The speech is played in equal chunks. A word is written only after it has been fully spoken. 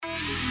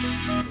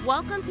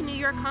Welcome to New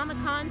York Comic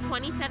Con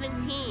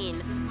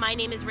 2017. My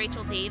name is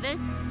Rachel Davis.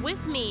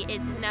 With me is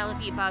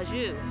Penelope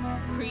Bagieu,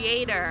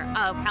 creator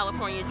of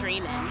California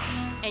Dreamin,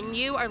 and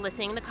you are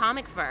listening to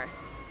Comics Verse.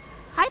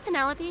 Hi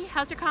Penelope,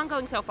 how's your con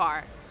going so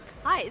far?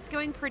 Hi, it's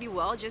going pretty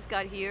well. Just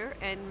got here,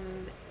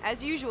 and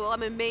as usual,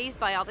 I'm amazed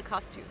by all the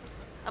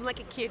costumes. I'm like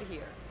a kid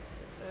here.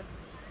 So.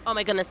 Oh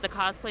my goodness, the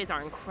cosplays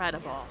are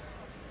incredible. Yes.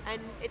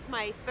 And it's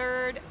my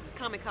third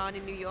Comic-Con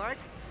in New York,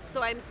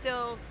 so I'm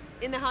still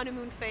in the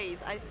honeymoon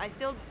phase. I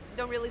still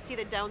don't really see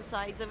the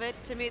downsides of it.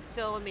 To me, it's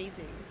still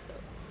amazing. So.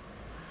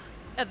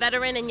 A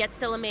veteran and yet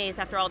still amazed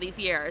after all these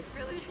years.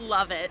 Really?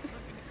 Love it.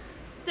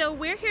 So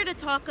we're here to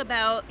talk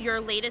about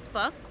your latest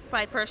book,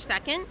 by First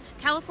Second,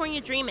 California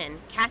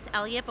Dreamin, Cass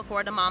Elliot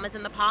Before the Mamas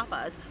and the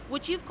Papas,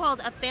 which you've called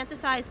a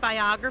fantasized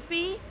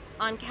biography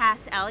on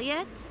Cass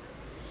Elliot.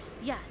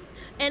 Yes,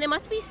 and it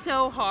must be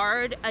so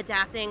hard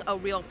adapting a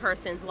real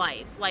person's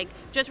life, like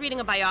just reading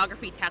a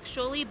biography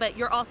textually, but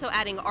you're also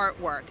adding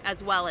artwork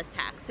as well as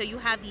text, so you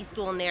have these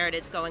dual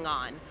narratives going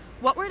on.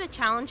 What were the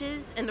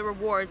challenges and the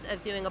rewards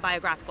of doing a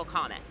biographical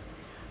comic?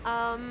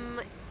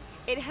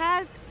 It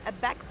has a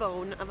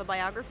backbone of a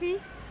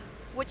biography,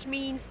 which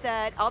means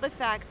that all the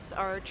facts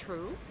are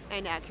true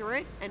and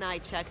accurate, and I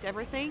checked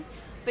everything.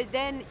 But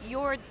then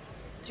your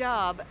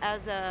job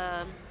as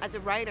a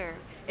writer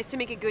is to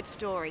make a good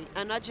story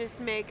and not just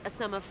make a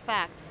sum of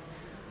facts,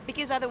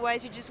 because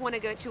otherwise you just want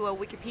to go to a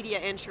Wikipedia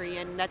entry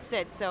and that's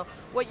it. So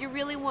what you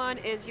really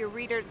want is your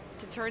reader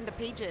to turn the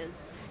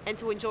pages and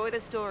to enjoy the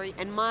story.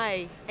 And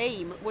my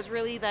aim was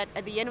really that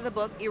at the end of the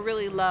book you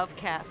really love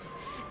Cass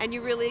and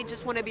you really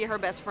just want to be her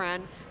best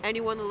friend and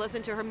you want to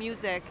listen to her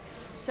music.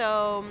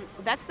 So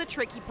that's the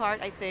tricky part,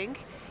 I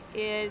think,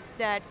 is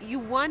that you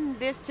want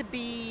this to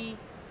be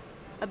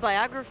a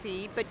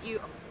biography, but you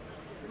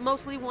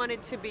mostly want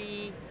it to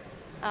be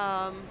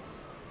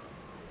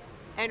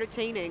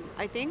entertaining,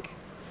 I think.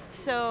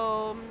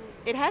 So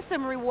it has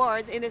some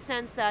rewards in the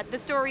sense that the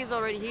story is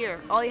already here.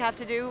 All you have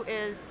to do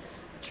is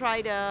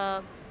try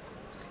to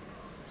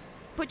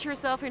put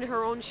yourself in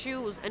her own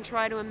shoes and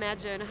try to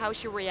imagine how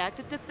she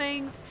reacted to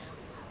things,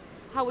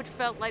 how it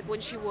felt like when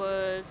she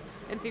was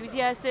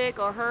enthusiastic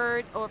or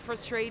hurt or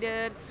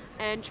frustrated,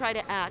 and try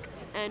to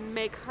act and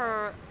make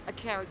her a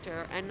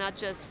character and not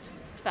just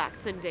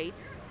facts and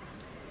dates.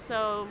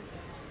 So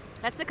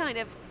that's the kind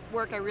of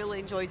work I really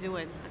enjoy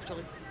doing,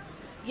 actually.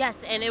 Yes,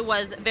 and it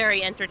was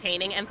very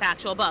entertaining and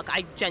factual book.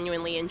 I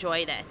genuinely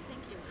enjoyed it. Thank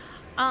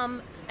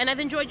you. And I've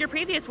enjoyed your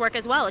previous work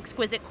as well,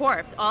 Exquisite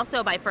Corpse,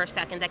 also by First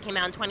Second, that came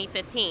out in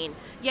 2015.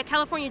 Yet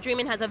California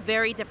Dreamin has a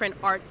very different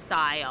art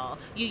style.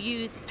 You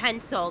use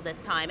pencil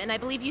this time, and I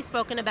believe you've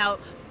spoken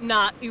about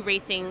not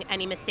erasing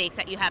any mistakes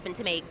that you happen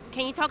to make.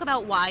 Can you talk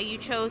about why you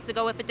chose to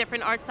go with a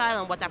different art style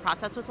and what that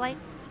process was like?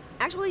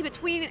 Actually,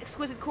 between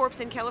Exquisite Corpse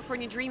and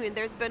California Dreamin,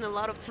 there's been a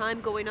lot of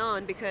time going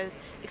on because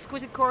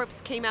Exquisite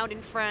Corpse came out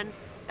in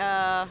France,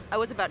 I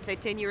was about to say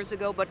 10 years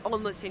ago, but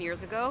almost 10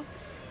 years ago.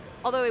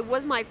 Although it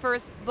was my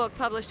first book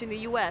published in the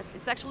US,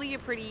 it's actually a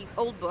pretty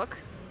old book.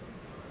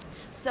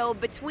 So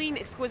between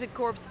Exquisite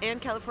Corpse and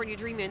California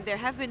Dreamin, there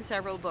have been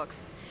several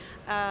books.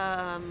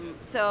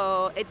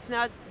 So it's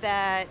not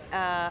that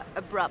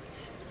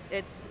abrupt.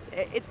 It's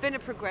been a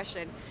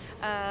progression.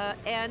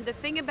 And the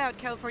thing about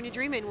California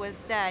Dreamin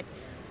was that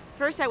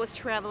first, I was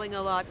traveling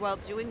a lot while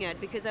doing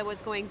it because I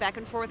was going back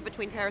and forth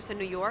between Paris and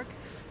New York.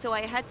 So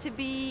I had to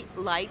be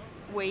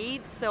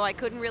lightweight, so I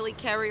couldn't really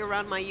carry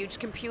around my huge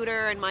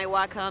computer and my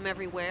Wacom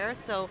everywhere.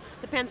 So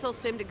the pencil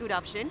seemed a good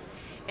option.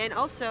 And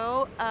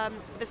also,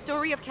 the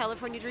story of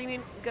California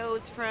Dreamin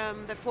goes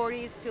from the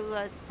 40s to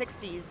the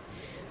 60s.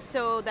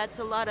 So that's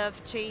a lot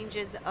of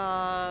changes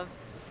of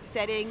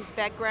settings,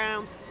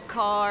 backgrounds,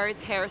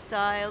 cars,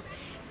 hairstyles.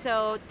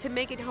 So to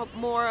make it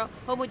more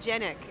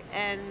homogenic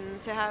and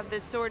to have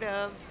this sort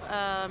of,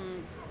 to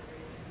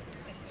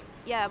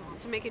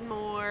make it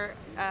more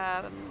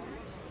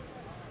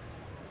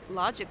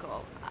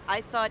logical,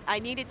 I thought I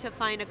needed to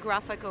find a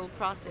graphical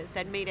process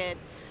that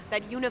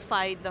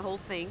unified the whole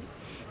thing.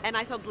 And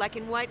I thought black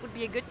and white would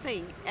be a good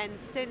thing. And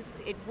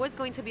since it was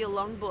going to be a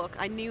long book,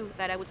 I knew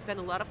that I would spend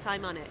a lot of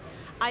time on it.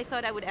 I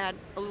thought I would add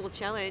a little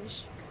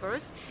challenge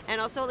first,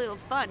 and also a little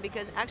fun,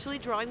 because actually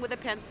drawing with a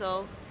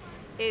pencil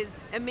is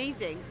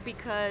amazing,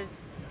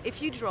 because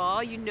if you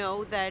draw, you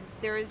know that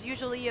there is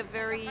usually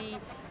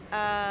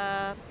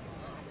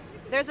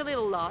there's a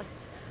little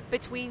loss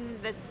between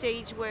the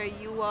stage where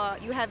you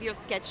have your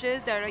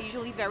sketches that are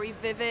usually very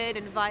vivid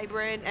and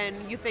vibrant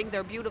and you think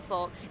they're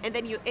beautiful, and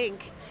then you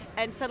ink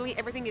and suddenly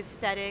everything is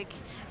static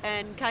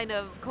and kind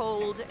of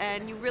cold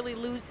and you really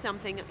lose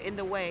something in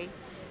the way.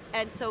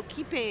 And so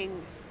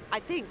keeping, I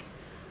think,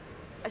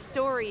 a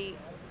story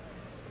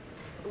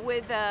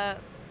with a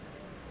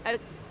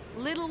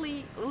little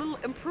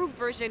improved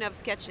version of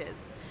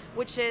sketches,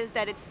 which is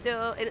that it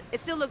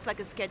still looks like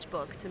a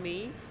sketchbook to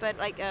me, but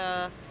like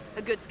a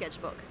good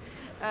sketchbook.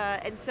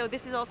 And so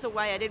this is also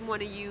why I didn't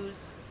want to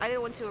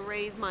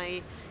erase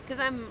because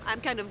I'm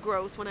kind of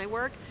gross when I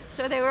work.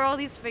 So there were all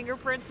these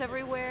fingerprints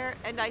everywhere,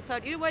 and I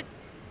thought, you know what,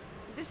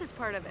 this is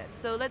part of it.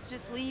 So let's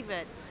just leave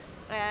it.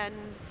 And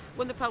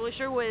when the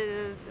publisher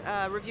was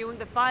reviewing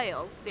the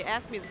files, they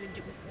asked me, they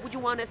said, would you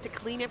want us to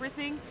clean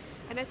everything?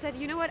 And I said,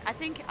 you know what? I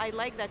think I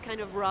like that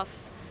kind of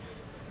rough,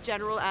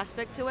 general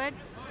aspect to it.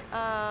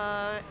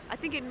 I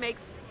think it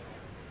makes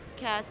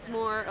Cass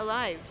more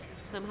alive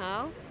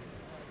somehow.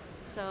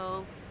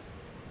 So.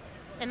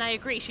 And I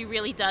agree, she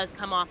really does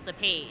come off the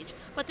page.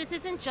 But this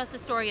isn't just a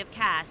story of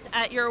Cass.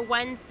 At your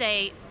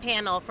Wednesday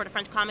panel for the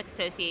French Comics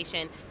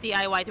Association,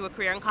 DIY Through a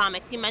Career in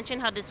Comics, you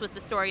mentioned how this was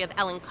the story of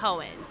Ellen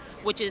Cohen,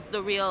 which is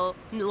the real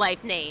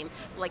life name.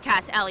 Like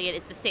Cass Elliot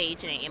is the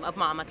stage name of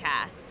Mama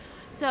Cass.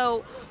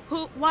 So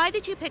why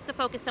did you pick to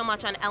focus so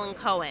much on Ellen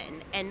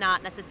Cohen and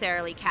not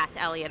necessarily Cass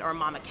Elliot or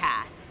Mama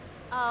Cass?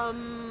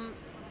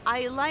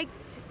 I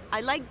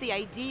liked the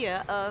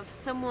idea of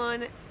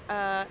someone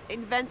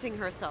inventing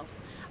herself.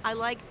 I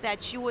liked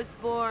that she was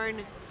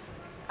born,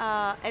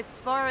 as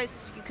far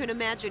as you can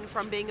imagine,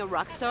 from being a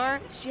rock star.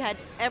 She had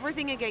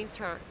everything against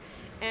her,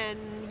 and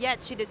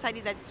yet she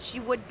decided that she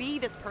would be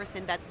this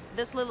person, that's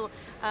this little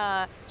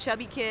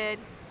chubby kid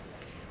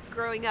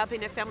growing up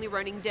in a family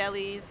running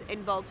delis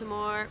in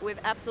Baltimore with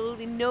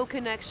absolutely no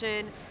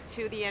connection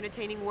to the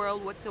entertaining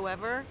world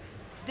whatsoever,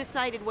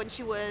 decided when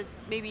she was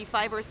maybe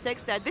 5 or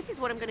 6 that this is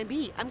what I'm going to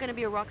be. I'm going to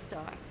be a rock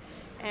star.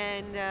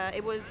 And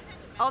it was,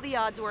 all the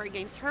odds were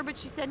against her, but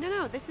she said,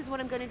 no, this is what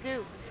I'm going to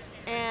do.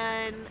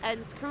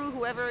 And screw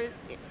whoever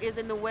is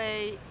in the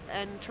way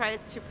and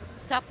tries to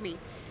stop me.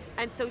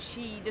 And so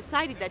she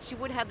decided that she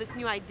would have this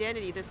new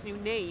identity, this new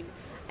name.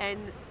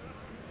 And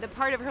the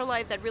part of her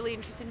life that really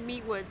interested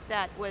me was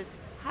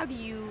how do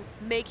you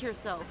make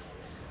yourself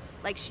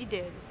like she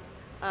did?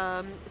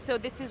 So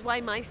this is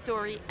why my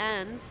story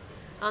ends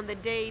on the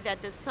day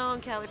that the song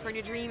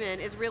California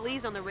Dreamin is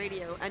released on the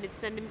radio, and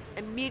it's an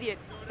immediate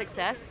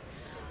success,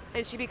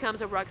 and she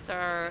becomes a rock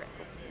star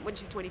when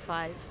she's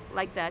 25,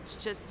 like that.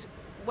 Just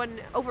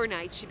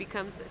overnight she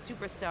becomes a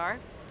superstar,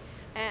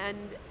 and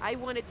I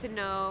wanted to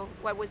know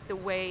what was the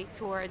way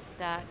towards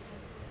that.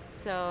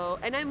 So,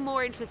 and I'm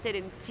more interested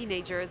in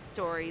teenagers'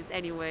 stories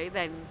anyway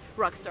than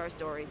rock star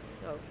stories.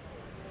 So,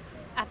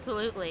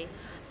 absolutely.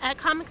 At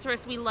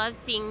Comicsverse, we love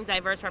seeing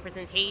diverse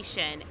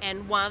representation,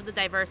 and one of the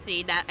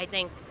diversity that I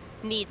think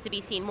needs to be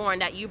seen more and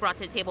that you brought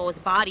to the table was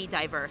body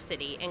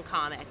diversity in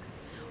comics.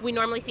 We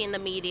normally see in the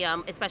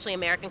medium, especially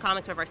American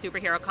comics with our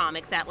superhero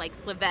comics, that like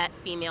Slavette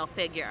female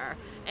figure,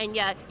 and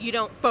yet you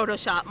don't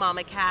Photoshop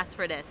Mama Cass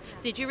for this.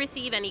 Did you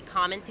receive any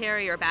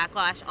commentary or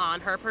backlash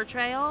on her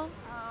portrayal?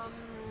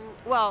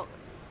 Well,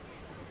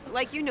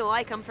 like you know,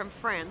 I come from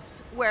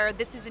France, where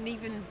this is an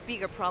even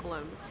bigger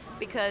problem,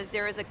 because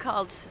there is a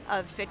cult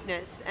of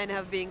fitness and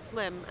of being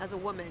slim as a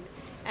woman.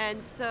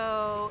 And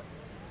so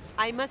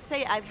I must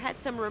say I've had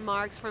some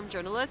remarks from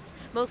journalists,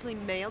 mostly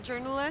male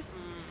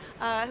journalists,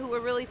 who were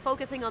really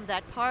focusing on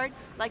that part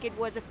like it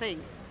was a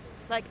thing.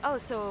 Like, oh,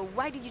 so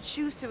why did you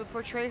choose to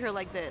portray her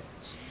like this?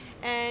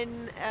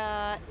 And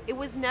it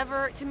was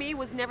never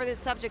the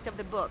subject of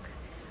the book.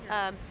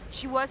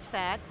 She was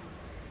fat.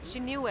 She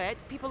knew it.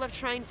 People are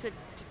trying to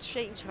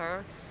change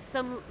her.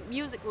 Some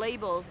music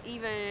labels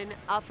even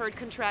offered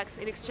contracts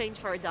in exchange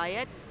for a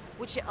diet,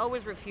 which she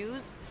always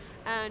refused.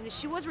 And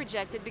she was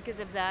rejected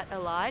because of that a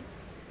lot,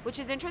 which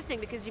is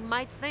interesting because you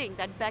might think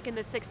that back in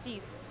the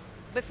 60s,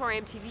 before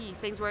MTV,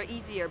 things were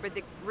easier, but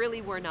they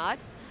really were not.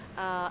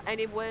 And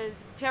it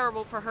was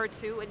terrible for her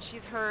too, and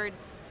she's heard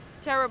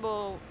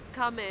terrible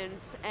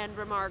comments and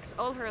remarks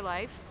all her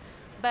life.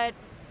 But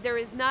there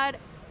is not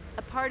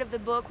a part of the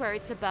book where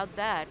it's about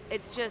that.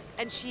 It's just,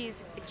 and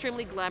she's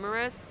extremely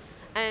glamorous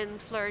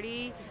and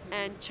flirty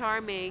and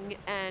charming,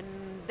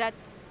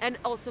 and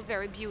also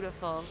very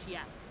beautiful.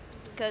 Yes.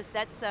 Because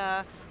that's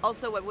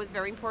also what was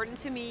very important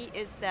to me,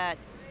 is that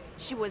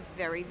she was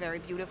very, very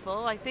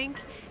beautiful, I think,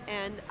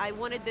 and I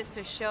wanted this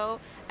to show,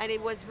 and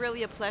it was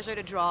really a pleasure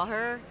to draw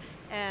her,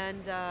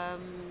 and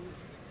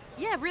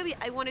really,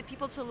 I wanted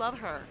people to love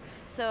her.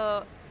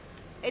 So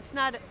it's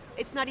not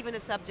even a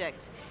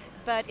subject.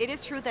 But it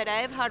is true that I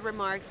have had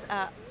remarks.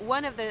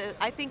 One of the,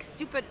 I think,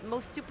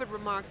 most stupid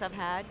remarks I've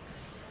had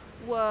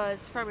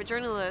was from a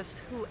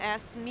journalist who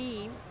asked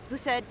me, who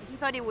said he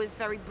thought it was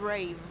very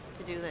brave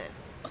to do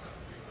this.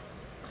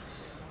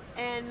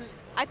 And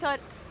I thought,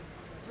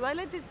 do I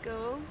let this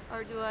go,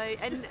 or do I?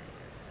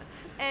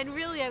 And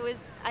really,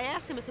 I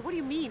asked him, I said, what do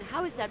you mean?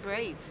 How is that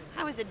brave?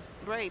 How is it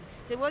brave?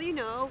 He said, well, you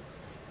know,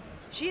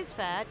 she is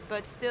fat,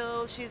 but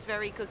still she's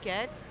very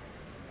coquette.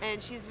 And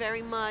she's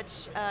very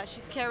much,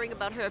 she's caring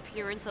about her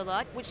appearance a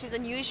lot, which is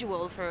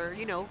unusual for,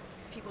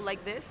 people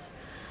like this.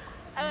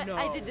 No.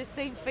 I did the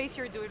same face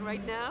you're doing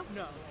right now.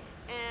 No.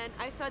 And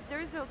I thought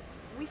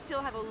we still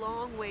have a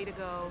long way to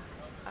go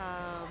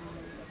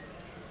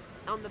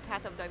on the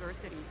path of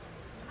diversity,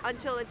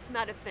 until it's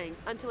not a thing,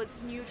 until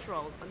it's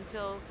neutral,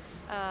 until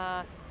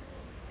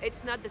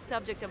it's not the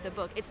subject of the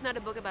book. It's not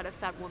a book about a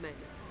fat woman.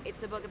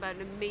 It's a book about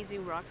an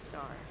amazing rock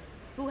star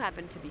who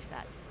happened to be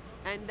fat.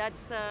 And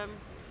that's...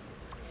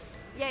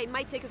 it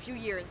might take a few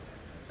years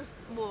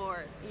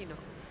more,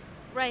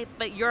 Right,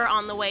 but you're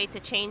on the way to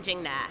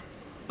changing that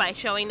by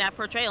showing that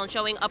portrayal and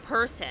showing a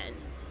person.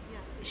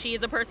 She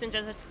is a person,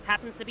 just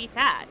happens to be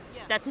fat.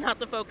 Yeah. That's not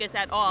the focus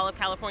at all of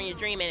California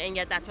Dreamin', and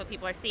yet that's what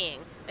people are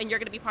seeing. And you're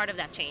going to be part of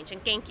that change,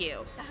 and thank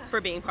you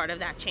for being part of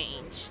that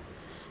change.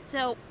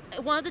 So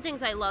one of the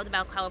things I loved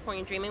about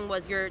California Dreamin'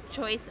 was your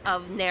choice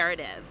of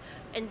narrative.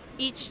 And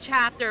each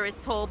chapter is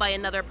told by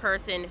another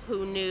person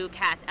who knew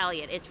Cass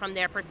Elliot. It's from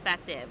their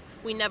perspective.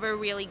 We never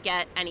really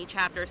get any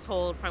chapters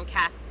told from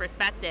Cass'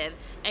 perspective,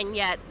 and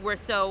yet we're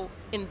so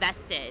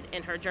invested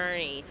in her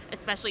journey,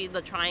 especially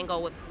the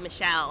triangle with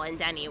Michelle and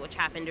Denny, which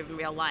happened in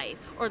real life,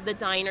 or the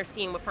diner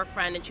scene with her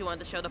friend and she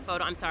wanted to show the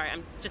photo. I'm sorry,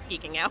 I'm just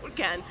geeking out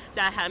again.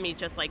 That had me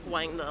just like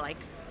wanting to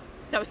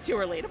that was too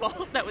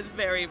relatable. That was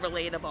very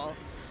relatable.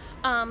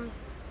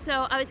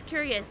 So I was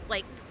curious,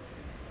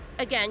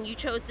 again, you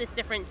chose this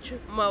different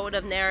mode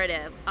of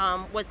narrative.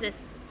 Was this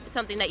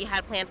something that you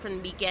had planned from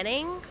the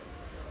beginning,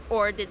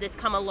 or did this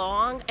come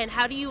along? And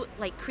how do you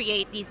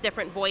create these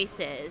different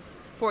voices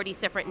for these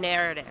different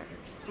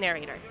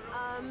narrators?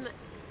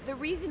 The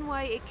reason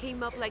why it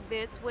came up like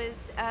this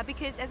was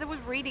because as I was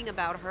reading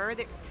about her,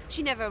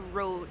 she never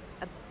wrote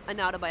an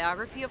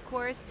autobiography, of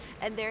course,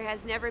 and there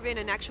has never been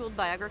an actual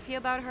biography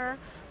about her,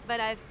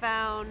 but I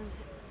found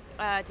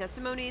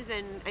testimonies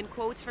and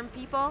quotes from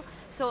people.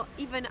 So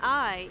even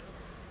I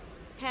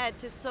had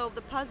to solve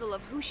the puzzle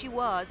of who she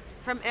was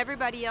from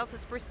everybody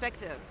else's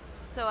perspective.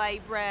 So I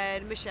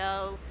read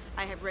Michelle,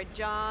 I have read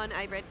John,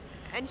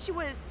 and she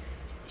was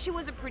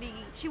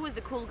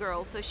the cool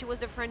girl, so she was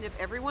the friend of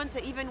everyone. So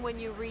even when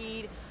you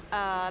read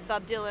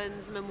Bob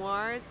Dylan's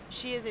memoirs,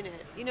 she is in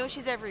it.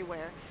 She's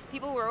everywhere.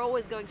 People were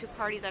always going to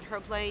parties at her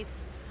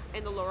place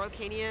in the Laurel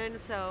Canyon,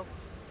 so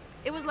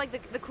it was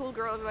like the cool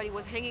girl everybody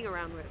was hanging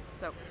around with.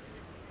 So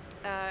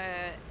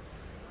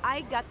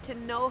I got to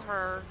know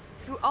her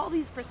through all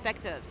these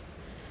perspectives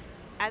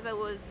as I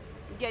was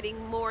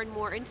getting more and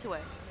more into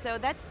it. So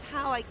that's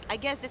how I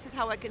guess this is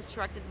how I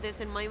constructed this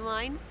in my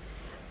mind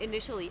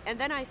initially. And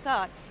then I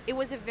thought it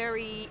was a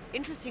very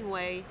interesting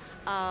way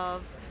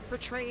of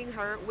portraying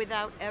her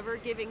without ever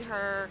giving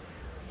her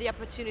the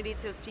opportunity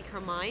to speak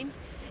her mind,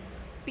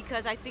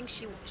 because I think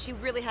she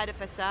really had a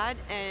facade,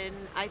 and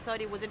I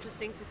thought it was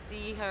interesting to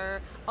see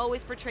her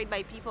always portrayed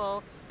by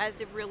people as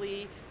the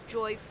really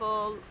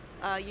joyful,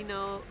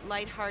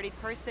 lighthearted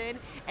person,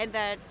 and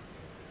that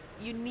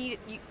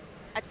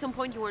at some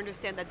point you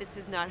understand that this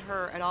is not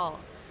her at all.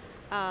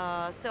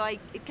 So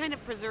it kind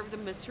of preserved the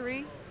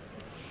mystery.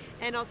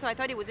 And also I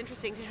thought it was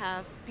interesting to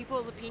have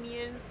people's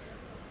opinions,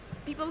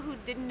 people who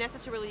didn't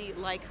necessarily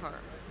like her,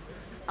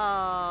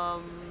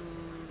 to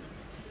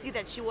see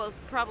that she was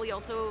probably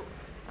also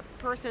a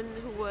person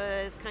who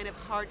was kind of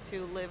hard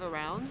to live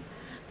around.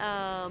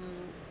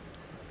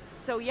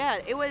 So yeah,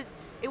 it was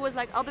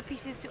like all the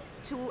pieces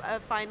to a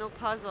final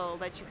puzzle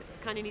that you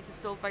kind of need to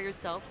solve by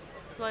yourself.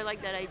 So I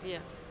like that idea.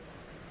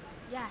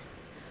 Yes.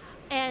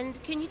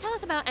 And can you tell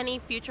us about any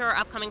future or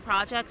upcoming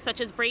projects, such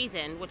as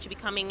Brazen, which will be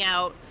coming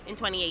out in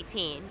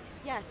 2018?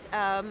 Yes,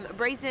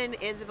 Brazen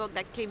is a book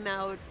that came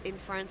out in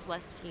France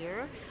last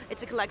year.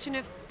 It's a collection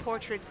of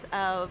portraits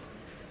of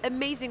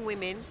amazing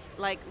women,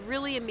 like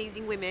really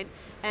amazing women,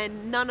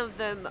 and none of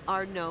them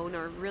are known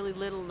or really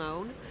little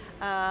known,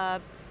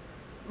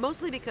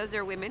 mostly because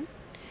they're women,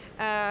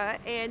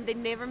 and they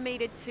never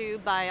made it to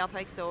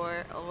biopics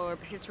or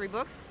history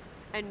books,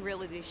 and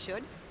really they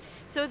should.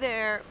 So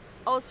they're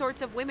all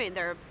sorts of women.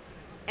 They're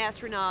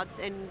astronauts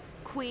and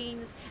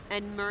queens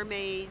and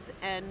mermaids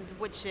and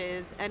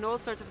witches and all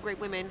sorts of great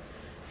women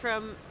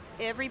from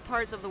every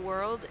parts of the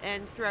world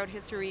and throughout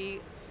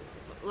history,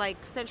 like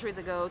centuries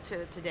ago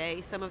to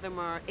today. Some of them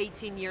are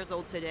 18 years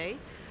old today.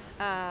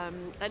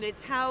 And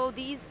it's how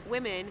these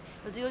women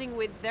are dealing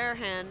with their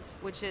hand,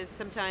 which is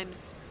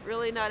sometimes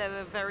really not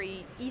a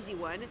very easy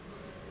one,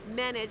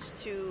 manage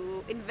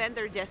to invent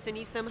their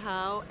destiny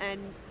somehow and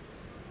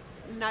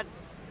not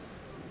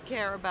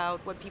care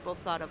about what people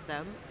thought of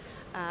them.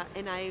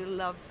 And I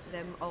love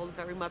them all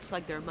very much,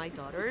 like they're my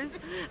daughters.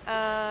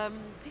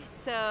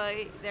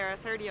 So there are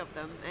 30 of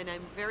them, and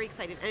I'm very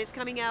excited. And it's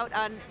coming out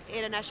on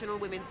International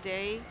Women's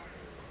Day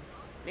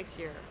next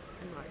year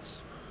in March.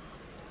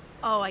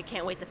 Oh, I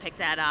can't wait to pick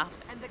that up.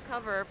 And the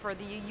cover for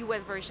the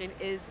US version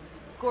is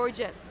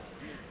gorgeous.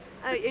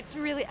 It's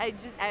really,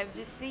 I've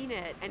just seen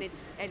it, and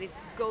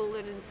it's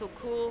golden and so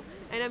cool.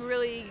 And I'm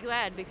really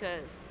glad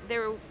because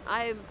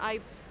I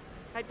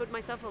put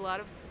myself a lot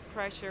of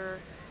pressure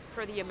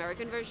for the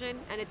American version,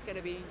 and it's going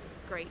to be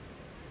great.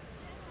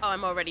 Oh,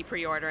 I'm already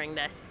pre-ordering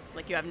this.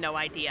 Like, you have no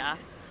idea.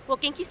 Well,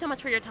 thank you so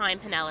much for your time,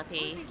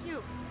 Penelope. Oh, thank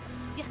you.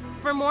 Yes.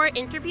 For more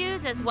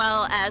interviews as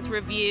well as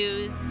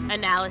reviews,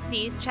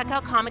 analyses, check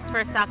out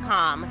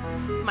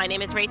comicsfirst.com. My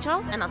name is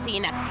Rachel, and I'll see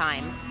you next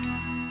time.